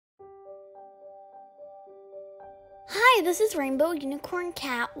Hi, this is Rainbow Unicorn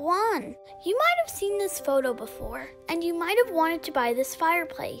Cat 1. You might have seen this photo before, and you might have wanted to buy this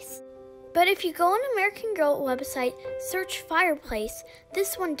fireplace. But if you go on American Girl website, search fireplace,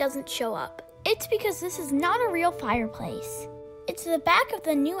 this one doesn't show up. It's because this is not a real fireplace. It's the back of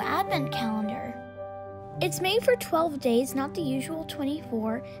the new advent calendar. It's made for 12 days, not the usual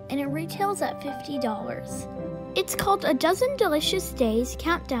 24, and it retails at $50. It's called A Dozen Delicious Days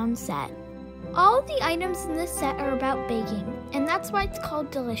Countdown Set. All of the items in this set are about baking, and that's why it's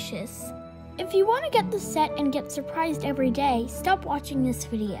called delicious. If you want to get the set and get surprised every day, stop watching this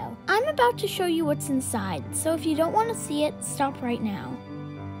video. I'm about to show you what's inside, so if you don't want to see it, stop right now.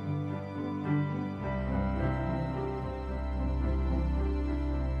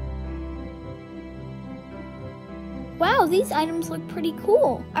 Wow, these items look pretty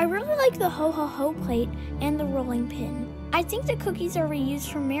cool. I really like the Ho Ho Ho plate and the rolling pin. I think the cookies are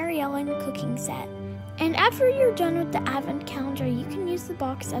reused from Mary Ellen cooking set. And after you're done with the advent calendar, you can use the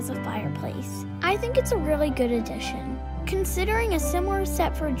box as a fireplace. I think it's a really good addition, considering a similar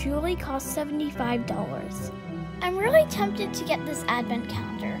set for Julie costs $75. I'm really tempted to get this advent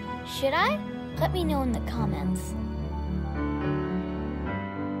calendar. Should I? Let me know in the comments.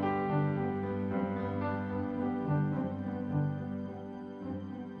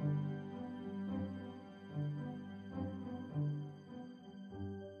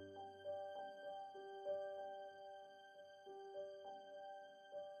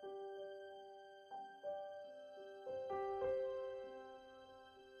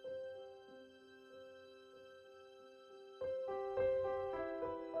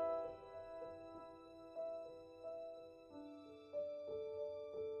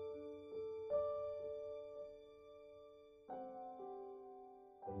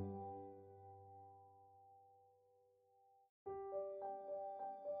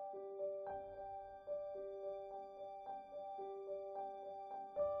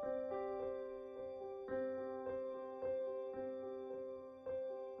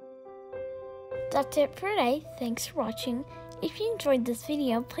 That's it for today. Thanks for watching. If you enjoyed this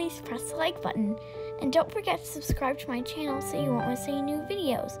video, please press the like button. And don't forget to subscribe to my channel so you won't miss any new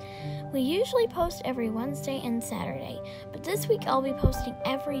videos. We usually post every Wednesday and Saturday, but this week I'll be posting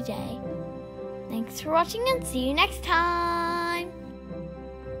every day. Thanks for watching and see you next time!